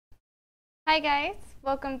Hi guys,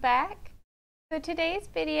 welcome back. So today's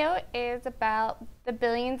video is about the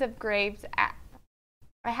Billions of Graves app.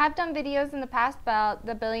 I have done videos in the past about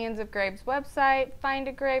the Billions of Graves website, Find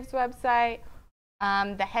a Graves website,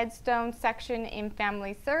 the headstone section in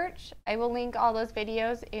Family Search. I will link all those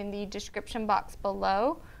videos in the description box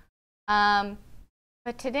below. But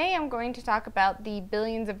today I'm going to talk about the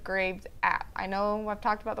Billions of Graves app. I know I've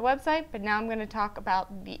talked about the website, but now I'm going to talk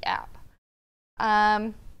about the app.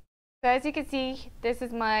 So as you can see, this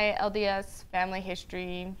is my LDS family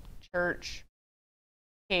history church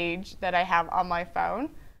page that I have on my phone.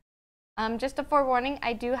 Just a forewarning,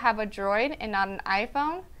 I do have a Droid and not an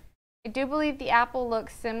iPhone. I do believe the app will look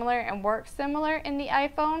similar and work similar in the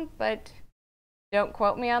iPhone, but don't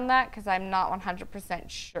quote me on that because I'm not 100%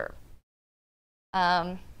 sure.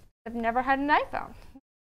 I've never had an iPhone.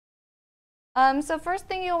 So first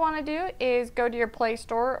thing you'll want to do is go to your Play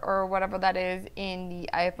Store or whatever that is in the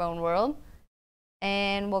iPhone world,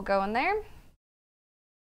 and we'll go in there,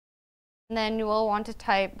 and then you will want to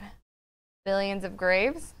type Billions of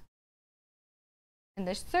Graves in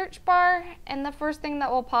the search bar, and the first thing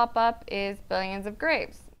that will pop up is Billions of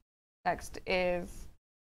Graves. Next is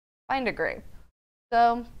Find a Grave.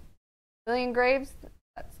 So Billion Graves,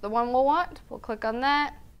 that's the one we'll want. We'll click on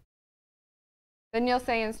that. Then you'll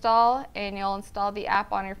say install, and you'll install the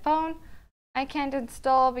app on your phone. I can't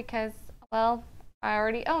install because, well, I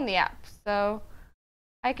already own the app, so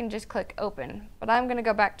I can just click open. But I'm going to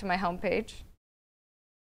go back to my home page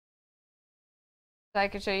so I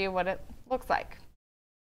can show you what it looks like.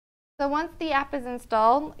 So once the app is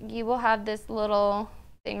installed, you will have this little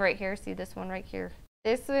thing right here. See this one right here?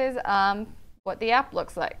 This is what the app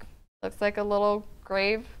looks like. Looks like a little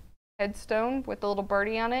grave headstone with the little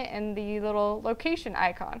birdie on it and the little location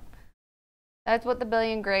icon. That's what the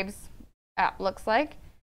Billion Graves app looks like,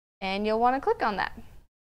 and you'll want to click on that.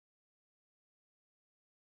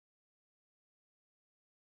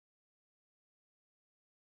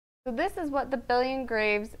 So this is what the Billion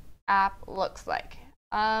Graves app looks like.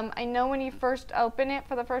 I know when you first open it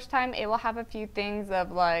for the first time, it will have a few things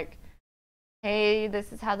of like, hey,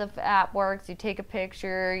 this is how the app works. You take a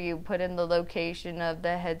picture, you put in the location of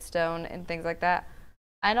the headstone and things like that.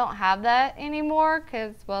 I don't have that anymore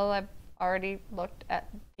because, well, I've already looked at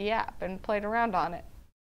the app and played around on it.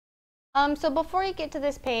 So before you get to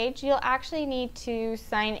this page, you'll actually need to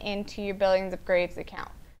sign into your Billions of Graves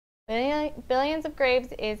account. Billions of Graves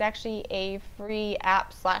is actually a free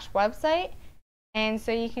app/website, and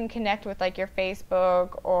so you can connect with like your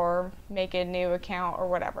Facebook or make a new account or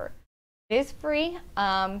whatever. It is free.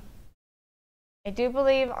 I do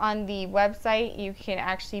believe on the website you can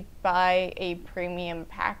actually buy a premium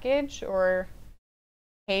package or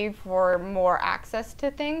pay for more access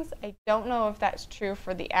to things. I don't know if that's true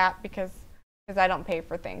for the app because I don't pay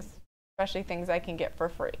for things, especially things I can get for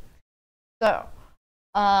free. So,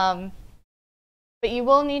 but you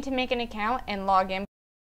will need to make an account and log in.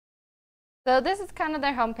 So this is kind of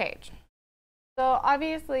their homepage. So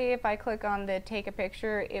obviously if I click on the take a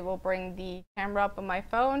picture, it will bring the camera up on my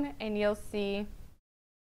phone and you'll see,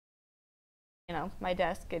 you know, my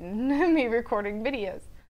desk and me recording videos.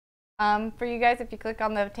 For you guys, if you click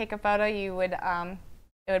on the take a photo, you would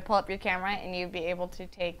it would pull up your camera and you'd be able to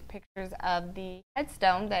take pictures of the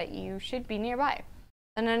headstone that you should be nearby.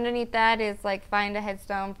 And underneath that is like find a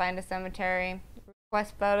headstone, find a cemetery,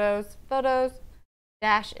 request photos,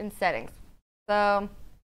 dash, and settings. So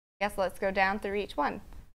I guess let's go down through each one.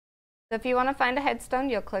 So if you want to find a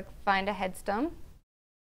headstone, you'll click Find a Headstone.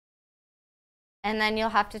 And then you'll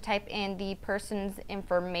have to type in the person's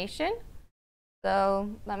information.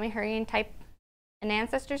 So let me hurry and type an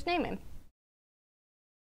ancestor's name in.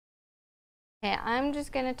 Okay, I'm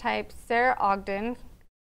just going to type Sarah Ogden. And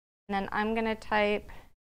then I'm going to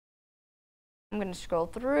scroll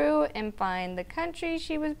through and find the country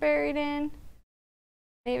she was buried in.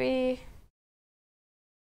 Maybe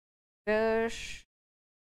Bush.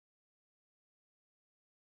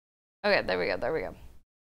 Okay, there we go.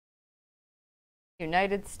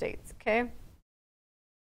 United States, okay?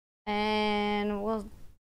 And we'll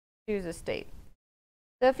choose a state.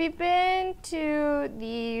 So if you've been to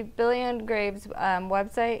the Billion Graves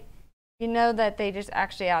website, you know that they just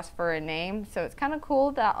actually ask for a name. So it's kind of cool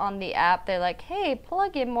that on the app, they're like, hey,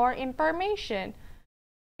 plug in more information.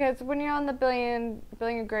 Because when you're on the Billion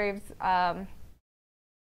Graves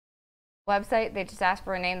website, they just ask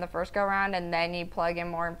for a name the first go around and then you plug in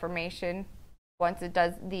more information once it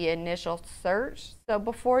does the initial search. So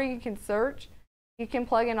before you can search, you can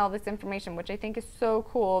plug in all this information, which I think is so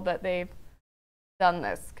cool that they've done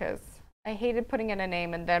this because I hated putting in a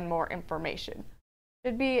name and then more information.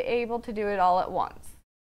 Should be able to do it all at once.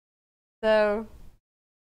 So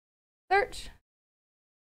search.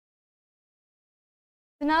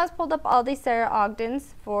 So now it's pulled up all these Sarah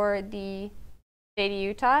Ogdens for the state of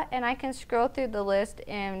Utah, and I can scroll through the list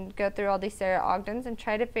and go through all these Sarah Ogdens and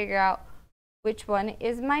try to figure out which one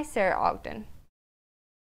is my Sarah Ogden.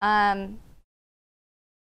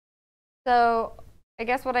 So I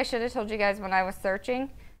guess what I should have told you guys when I was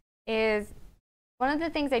searching is one of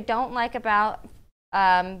the things I don't like about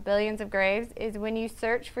Billions of Graves is when you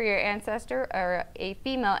search for your ancestor or a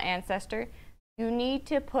female ancestor, you need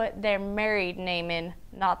to put their married name in,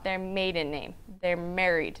 not their maiden name, their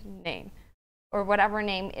married name, or whatever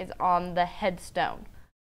name is on the headstone.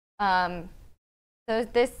 So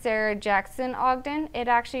this Sarah Jackson Ogden, it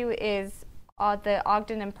actually is, the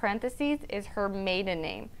Ogden in parentheses is her maiden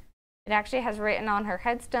name. It actually has written on her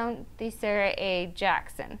headstone, the Sarah A.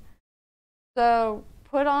 Jackson. So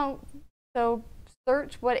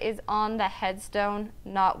search what is on the headstone,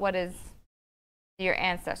 not what is your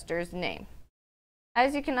ancestor's name.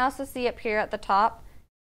 As you can also see up here at the top,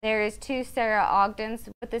 there is 2 Sarah Ogdens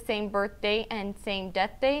with the same birth date and same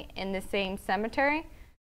death date in the same cemetery.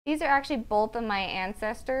 These are actually both of my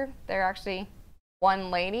ancestor. They're actually one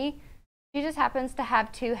lady. She just happens to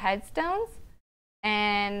have 2 headstones,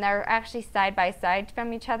 and they're actually side by side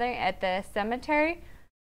from each other at the cemetery.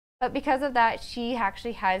 But because of that, she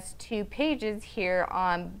actually has 2 pages here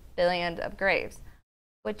on Billions of Graves,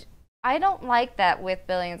 which I don't like that with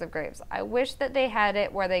Billions of Graves. I wish that they had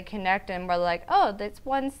it where they connect and were like, oh, that's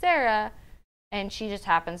one Sarah, and she just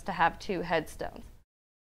happens to have 2 headstones.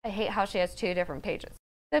 I hate how she has 2 different pages.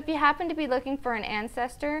 So if you happen to be looking for an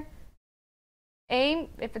ancestor,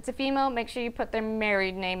 if it's a female, make sure you put their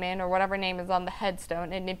married name in or whatever name is on the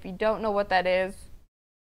headstone. And if you don't know what that is,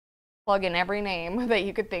 plug in every name that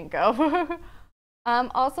you could think of.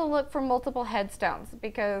 Also look for multiple headstones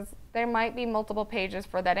because there might be multiple pages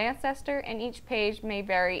for that ancestor, and each page may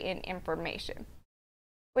vary in information.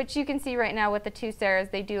 Which you can see right now with the 2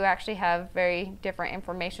 Sarahs, they do actually have very different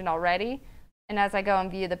information already. And as I go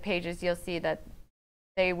and view the pages, you'll see that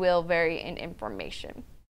they will vary in information.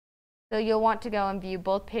 So you'll want to go and view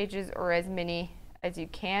both pages or as many as you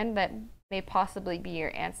can that may possibly be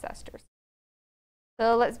your ancestors.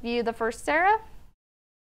 So let's view the first Sarah.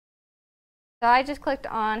 So I just clicked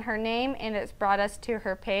on her name and it's brought us to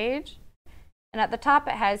her page. And at the top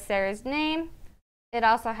it has Sarah's name. It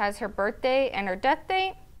also has her birthday and her death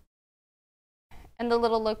date. And the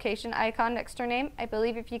little location icon next to her name. I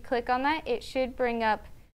believe if you click on that, it should bring up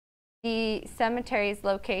the cemetery's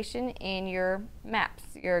location in your maps,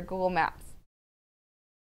 your Google Maps.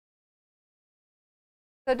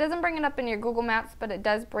 So it doesn't bring it up in your Google Maps, but it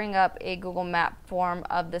does bring up a Google Map form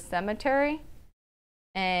of the cemetery.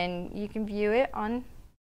 And you can view it on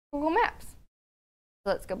Google Maps.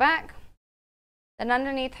 So let's go back. Then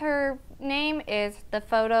underneath her name is the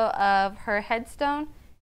photo of her headstone.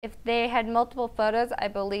 If they had multiple photos, I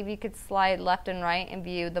believe you could slide left and right and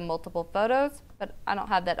view the multiple photos, but I don't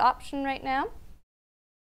have that option right now.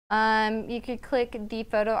 You could click the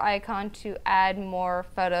photo icon to add more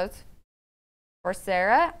photos for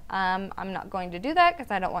Sarah. I'm not going to do that because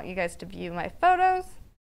I don't want you guys to view my photos.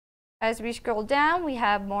 As we scroll down, we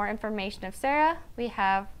have more information of Sarah. We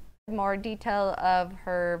have more detail of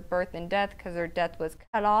her birth and death because her death was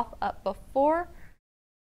cut off up before.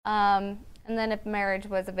 And then if marriage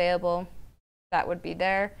was available, that would be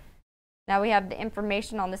there. Now we have the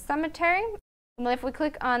information on the cemetery. And if we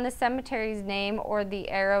click on the cemetery's name or the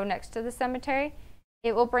arrow next to the cemetery,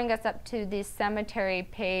 it will bring us up to the cemetery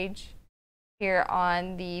page here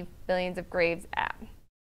on the Billions of Graves app.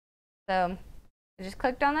 So I just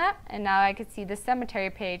clicked on that, and now I can see the cemetery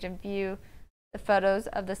page and view the photos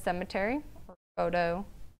of the cemetery, or photo,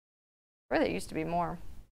 where there used to be more.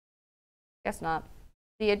 Guess not.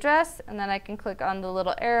 The address, and then I can click on the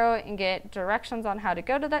little arrow and get directions on how to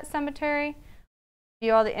go to that cemetery.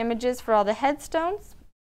 View all the images for all the headstones.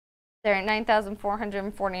 There are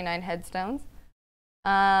 9,449 headstones.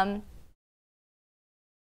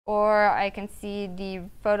 Or I can see the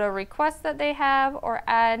photo requests that they have or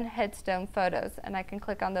add headstone photos, and I can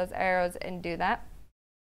click on those arrows and do that.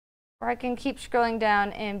 Or I can keep scrolling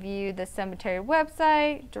down and view the cemetery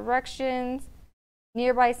website, directions,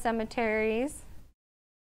 nearby cemeteries,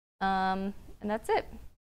 and that's it.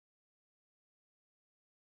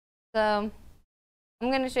 So I'm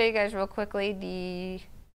going to show you guys real quickly the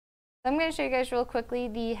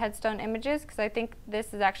headstone images because I think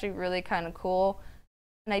this is actually really kind of cool.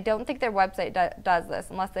 And I don't think their website does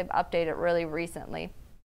this unless they've updated it really recently.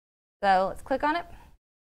 So let's click on it.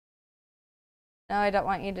 No, I don't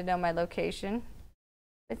want you to know my location.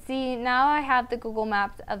 But see, now I have the Google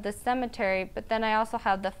Maps of the cemetery, but then I also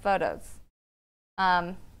have the photos.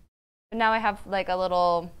 But now I have like a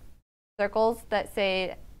little circles that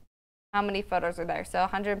say how many photos are there. So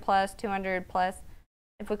 100 plus, 200 plus.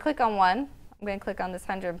 If we click on one, I'm going to click on this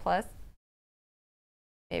 100 plus.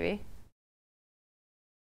 Maybe.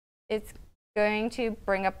 It's going to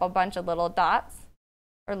bring up a bunch of little dots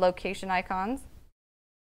or location icons.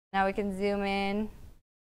 Now we can zoom in,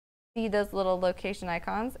 see those little location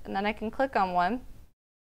icons, and then I can click on one.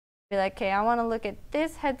 Be like, okay, I want to look at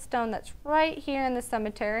this headstone that's right here in the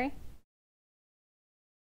cemetery.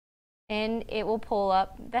 And it will pull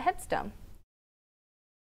up the headstone.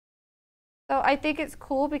 So I think it's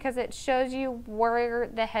cool because it shows you where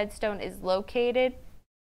the headstone is located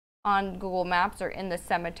on Google Maps or in the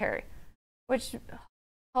cemetery, which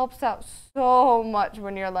helps out so much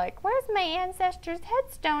when you're like, where's my ancestor's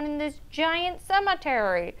headstone in this giant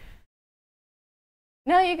cemetery?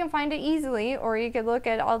 Now you can find it easily, or you could look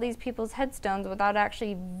at all these people's headstones without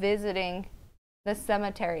actually visiting the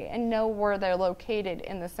cemetery and know where they're located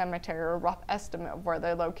in the cemetery, or a rough estimate of where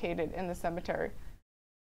they're located in the cemetery.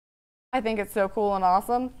 I think it's so cool and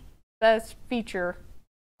awesome. Best feature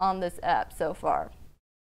on this app so far.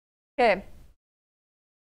 Okay.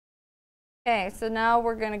 Okay, so now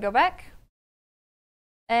we're going to go back.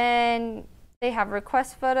 And they have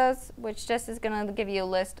request photos, which just is going to give you a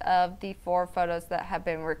list of the 4 photos that have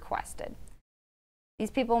been requested.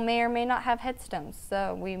 These people may or may not have headstones,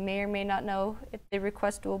 so we may or may not know if the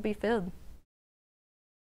request will be filled.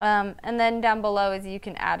 And then down below is you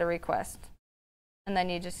can add a request. And then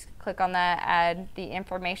you just click on that, add the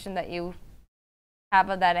information that you have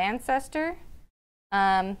of that ancestor,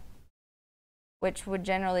 which would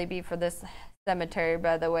generally be for this cemetery,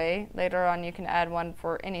 by the way. Later on you can add one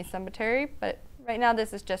for any cemetery, but right now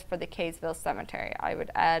this is just for the Kaysville Cemetery. I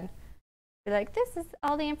would add, be like, this is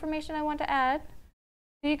all the information I want to add.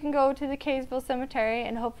 So you can go to the Kaysville Cemetery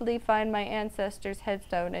and hopefully find my ancestor's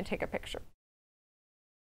headstone and take a picture.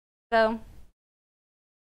 So,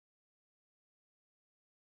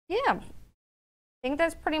 yeah, I think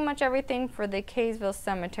that's pretty much everything for the Kaysville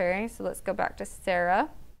Cemetery. So let's go back to Sarah.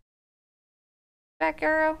 Back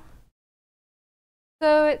arrow.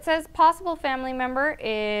 So it says possible family member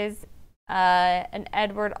is an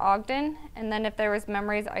Edward Ogden, and then if there was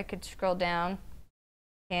memories, I could scroll down,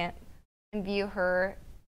 can't, and view her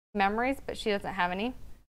memories, but she doesn't have any.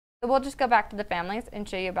 So we'll just go back to the families and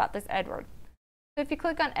show you about this Edward. So if you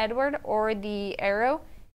click on Edward or the arrow,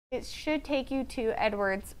 it should take you to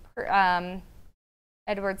Edward's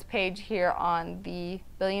page here on the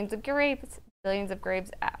Billions of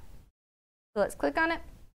Graves app. So let's click on it.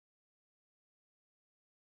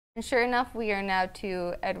 And sure enough, we are now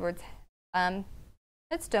to Edward's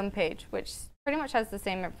headstone page, which pretty much has the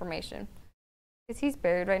same information because he's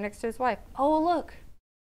buried right next to his wife. Oh, look.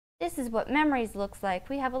 This is what memories looks like.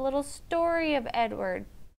 We have a little story of Edward.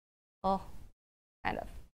 Oh, kind of.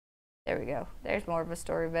 There we go. There's more of a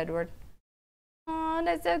story of Edward. Oh,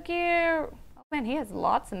 that's so cute. Oh man, he has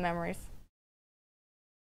lots of memories.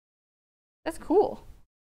 That's cool.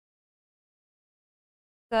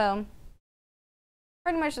 So,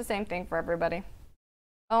 pretty much the same thing for everybody.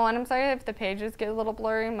 Oh, and I'm sorry if the pages get a little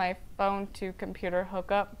blurry. My phone to computer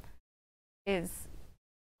hookup is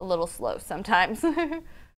a little slow sometimes.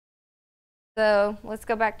 So let's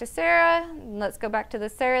go back to Sarah. Let's go back to the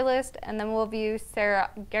Sarah list, and then we'll view Sarah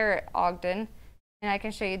Garrett Ogden. And I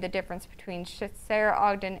can show you the difference between Sarah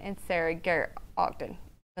Ogden and Sarah Garrett Ogden.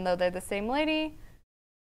 Even though they're the same lady,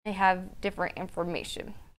 they have different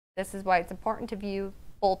information. This is why it's important to view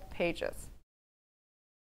both pages.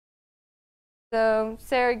 So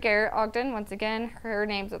Sarah Garrett Ogden, once again, her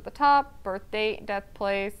name's at the top, birth date, death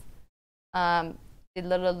place, the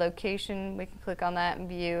little location. We can click on that and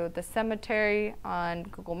view the cemetery on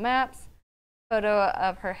Google Maps. Photo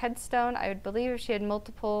of her headstone. I would believe if she had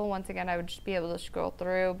multiple, once again, I would just be able to scroll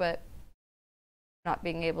through, but not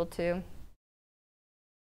being able to.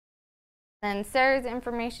 Then Sarah's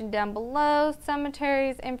information down below,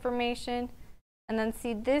 cemetery's information, and then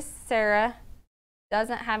see this Sarah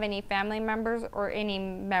doesn't have any family members or any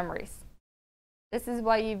memories. This is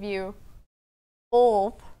why you view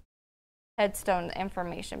both headstone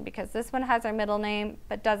information, because this one has her middle name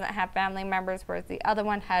but doesn't have family members, whereas the other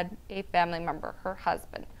one had a family member, her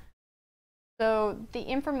husband. So the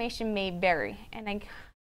information may vary, and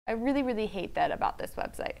I really, really hate that about this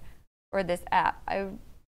website or this app. I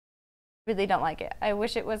really don't like it. I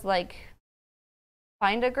wish it was like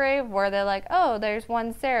Find a Grave, where they're like, oh, there's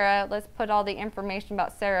one Sarah, let's put all the information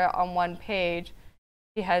about Sarah on one page.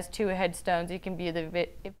 She has 2 headstones. You can view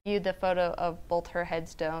the photo of both her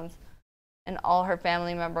headstones and all her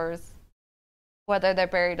family members, whether they're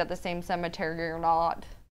buried at the same cemetery or not.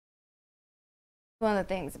 One of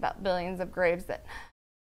the things about billions of graves that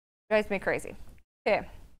drives me crazy. Okay.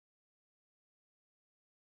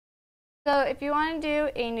 So if you want to do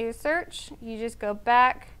a new search, you just go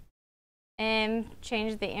back and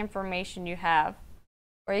change the information you have.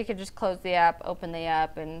 Or you could just close the app, open the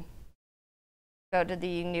app, and go to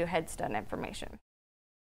the new headstone information.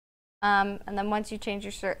 And then once you change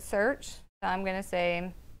your search, so I'm going to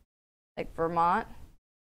say like Vermont,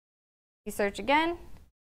 you search again,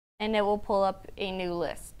 and it will pull up a new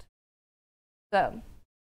list. So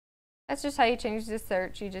that's just how you change the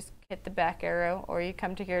search. You just hit the back arrow, or you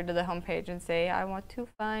come to here to the home page and say, I want to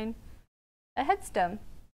find a headstone.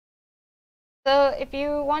 So if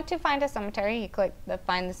you want to find a cemetery, you click the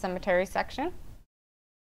Find the Cemetery section.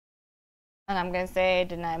 And I'm going to say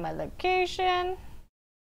deny my location.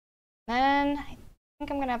 Then I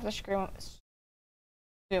think I'm going to have to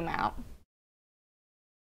zoom out.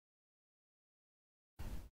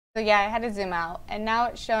 So yeah, I had to zoom out. And now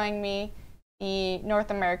it's showing me the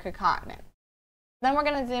North America continent. Then we're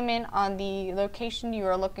going to zoom in on the location you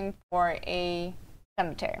are looking for a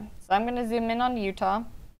cemetery. So I'm going to zoom in on Utah.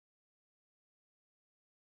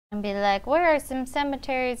 And be like, where are some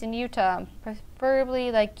cemeteries in Utah?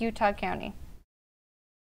 Preferably like Utah County.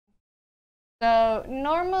 So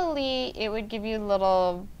normally it would give you a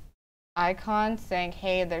little icon saying,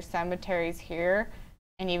 hey, there's cemeteries here.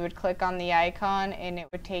 And you would click on the icon and it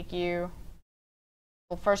would take you,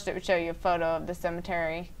 well, first it would show you a photo of the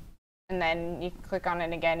cemetery. And then you can click on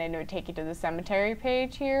it again and it would take you to the cemetery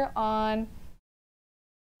page here on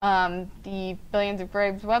the Billions of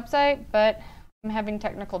Graves website. But I'm having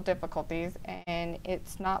technical difficulties and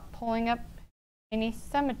it's not pulling up any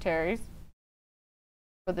cemeteries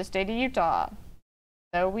for the state of Utah.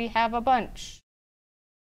 So we have a bunch.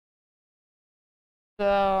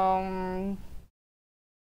 So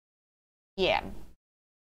yeah.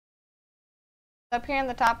 Up here in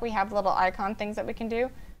the top we have little icon things that we can do.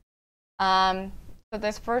 So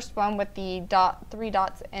this first one with the three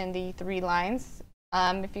dots and the 3 lines.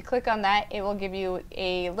 If you click on that, it will give you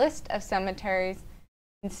a list of cemeteries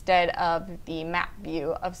instead of the map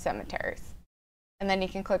view of cemeteries. And then you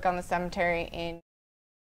can click on the cemetery and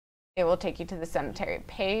it will take you to the cemetery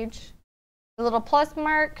page. The little plus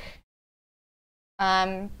mark,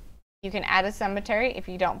 you can add a cemetery if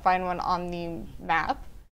you don't find one on the map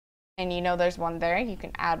and you know there's one there, you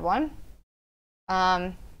can add one.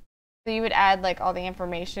 So you would add like all the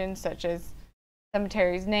information such as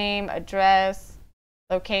cemetery's name, address,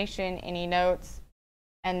 location, any notes,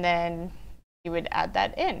 and then you would add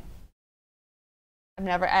that in. I've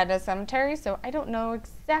never added a cemetery, so I don't know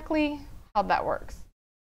exactly how that works.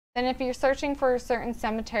 Then if you're searching for a certain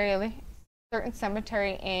cemetery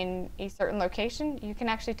in a certain location, you can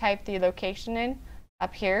actually type the location in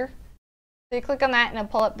up here. So you click on that and it'll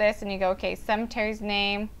pull up this and you go, okay, cemetery's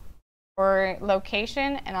name or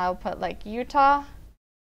location, and I'll put like Utah,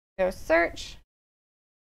 go search,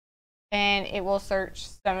 and it will search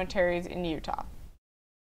cemeteries in Utah.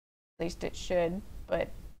 At least it should, but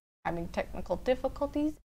I'm having technical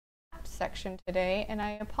difficulties section today and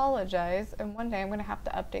I apologize, and one day I'm going to have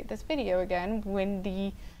to update this video again when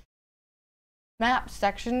the map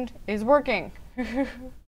section is working. I've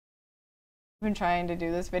been trying to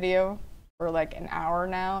do this video for like an hour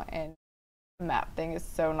now and the map thing is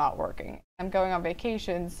so not working. I'm going on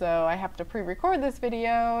vacation, so I have to pre-record this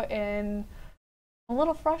video and I'm a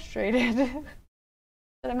little frustrated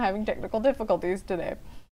that I'm having technical difficulties today.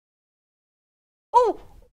 Oh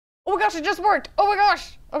my gosh, it just worked! Oh my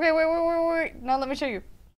gosh! Okay, wait. Now let me show you.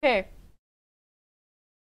 Okay.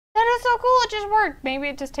 That is so cool, it just worked! Maybe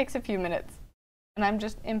it just takes a few minutes. And I'm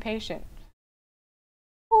just impatient.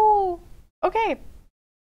 Oh, okay.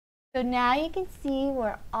 So now you can see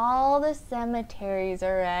where all the cemeteries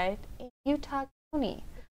are at in Utah County.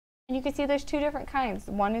 And you can see there's 2 different kinds.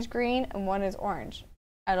 One is green and one is orange.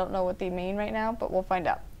 I don't know what they mean right now, but we'll find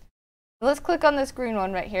out. So let's click on this green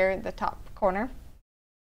one right here in the top corner.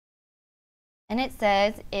 And it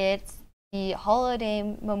says it's the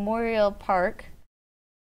Holiday Memorial Park,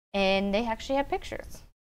 and they actually have pictures.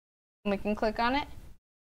 And we can click on it,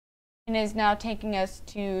 and it is now taking us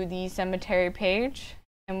to the cemetery page,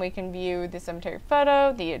 and we can view the cemetery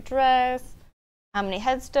photo, the address, how many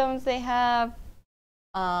headstones they have,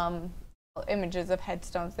 images of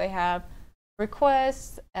headstones they have,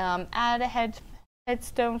 requests, add a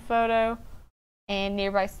headstone photo, and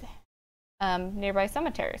nearby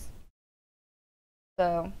cemeteries.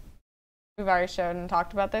 So we've already shown and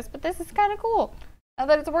talked about this, but this is kind of cool now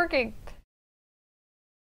that it's working.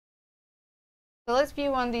 So let's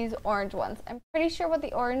view one of these orange ones. I'm pretty sure what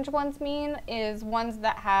the orange ones mean is ones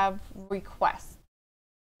that have requests.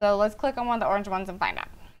 So let's click on one of the orange ones and find out.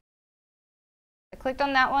 I clicked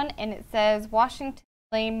on that one and it says Washington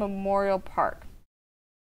Lane Memorial Park.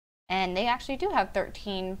 And they actually do have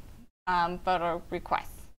 13 photo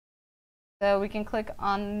requests. So we can click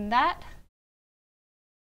on that.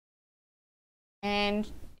 And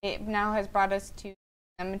it now has brought us to the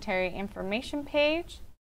cemetery information page.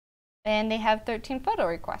 And they have 13 photo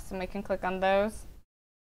requests, and we can click on those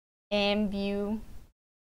and view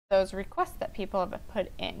those requests that people have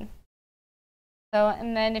put in. So,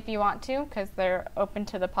 and then if you want to, because they're open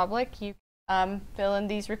to the public, you fill in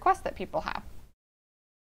these requests that people have.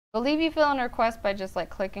 I believe you fill in a request by just like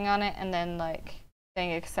clicking on it and then like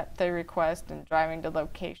saying accept the request and driving to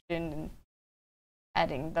location and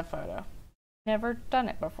adding the photo. Never done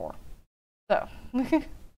it before. So.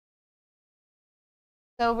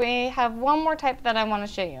 So we have one more type that I want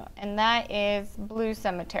to show you, and that is blue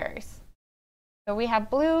cemeteries. So we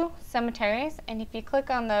have blue cemeteries, and if you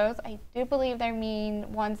click on those, I do believe they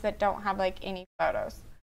mean ones that don't have like any photos.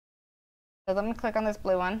 So let me click on this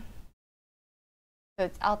blue one. So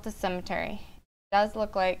it's Alta Cemetery. It does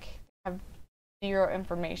look like they have zero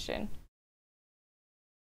information.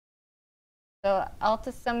 So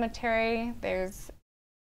Alta Cemetery, there's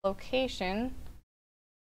location.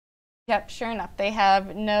 Yep, sure enough, they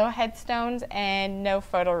have no headstones and no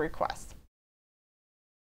photo requests.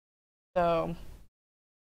 So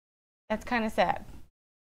that's kind of sad.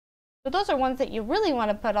 So those are ones that you really want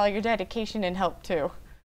to put all your dedication and help to.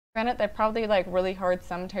 Granted, they're probably like really hard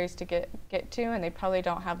cemeteries to get to, and they probably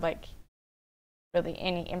don't have like really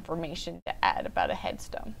any information to add about a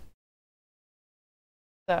headstone.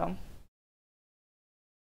 So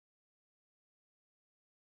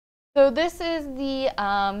this is the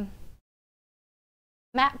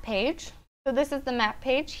map page. So this is the map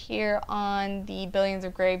page here on the Billions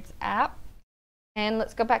of Graves app. And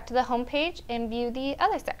let's go back to the home page and view the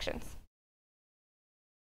other sections.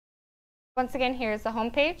 Once again, here's the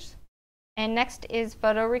home page. And next is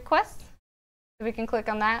photo requests. So we can click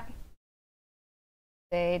on that.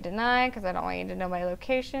 Say deny, because I don't want you to know my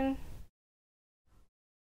location.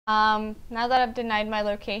 Now that I've denied my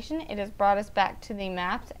location, it has brought us back to the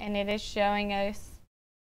maps, and it is showing us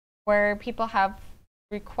where people have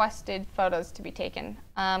requested photos to be taken.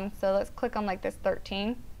 So let's click on like this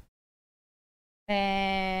 13.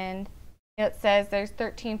 And it says there's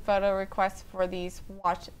 13 photo requests for these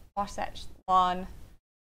Wasatch Lawn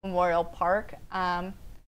Memorial Park. So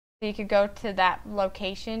you could go to that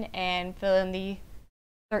location and fill in the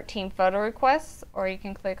 13 photo requests, or you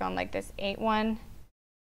can click on like this 8 one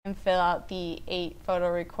and fill out the 8 photo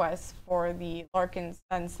requests for the Larkin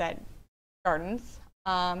Sunset Gardens.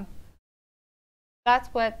 That's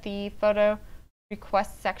what the photo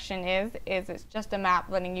request section is it's just a map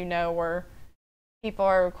letting you know where people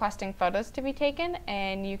are requesting photos to be taken,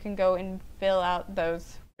 and you can go and fill out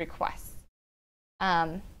those requests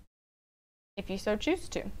if you so choose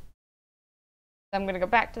to. So I'm going to go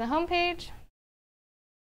back to the home page.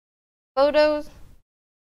 Photos.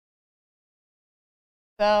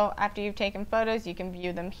 So after you've taken photos, you can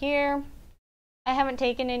view them here. I haven't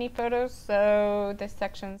taken any photos, so this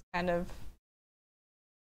section's kind of,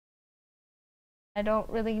 I don't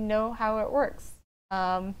really know how it works.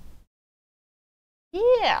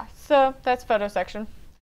 Yeah, so that's photo section.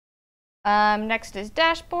 Next is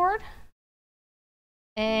dashboard.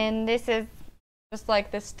 And this is just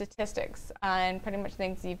like the statistics and pretty much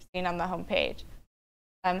things you've seen on the home page.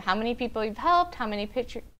 How many people you've helped, how many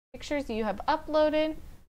pictures you have uploaded,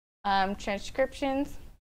 transcriptions.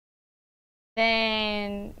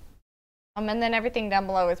 And then everything down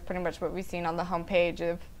below is pretty much what we've seen on the home page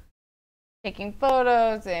of taking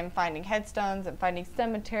photos and finding headstones and finding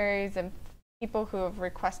cemeteries and people who have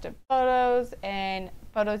requested photos and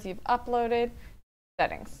photos you've uploaded,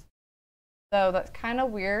 settings. So that's kind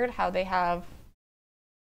of weird how they have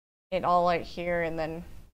it all right here and then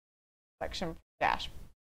section dash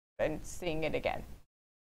and seeing it again.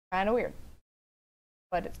 Kind of weird,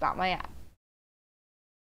 but it's not my app.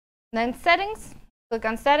 And then settings, click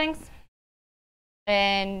on settings,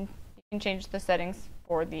 and you can change the settings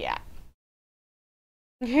for the app.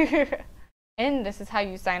 And this is how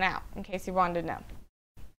you sign out, in case you wanted to know.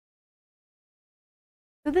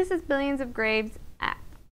 So this is Billions of Graves app.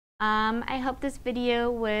 I hope this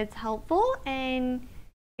video was helpful and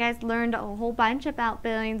you guys learned a whole bunch about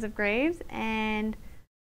Billions of Graves and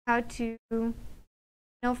how to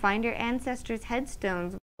find your ancestors'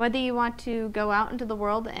 headstones. Whether you want to go out into the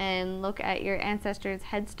world and look at your ancestors'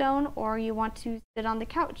 headstone, or you want to sit on the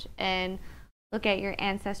couch and look at your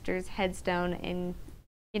ancestor's headstone and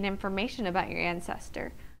get information about your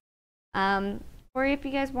ancestor. Or if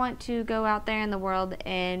you guys want to go out there in the world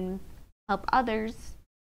and help others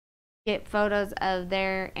get photos of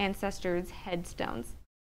their ancestors' headstones.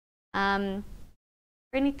 Or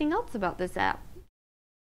anything else about this app.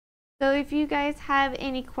 So if you guys have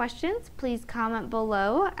any questions, please comment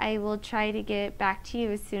below. I will try to get back to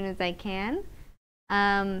you as soon as I can.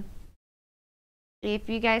 If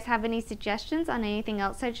you guys have any suggestions on anything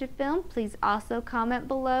else I should film, please also comment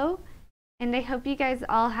below. And I hope you guys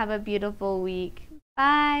all have a beautiful week.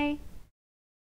 Bye!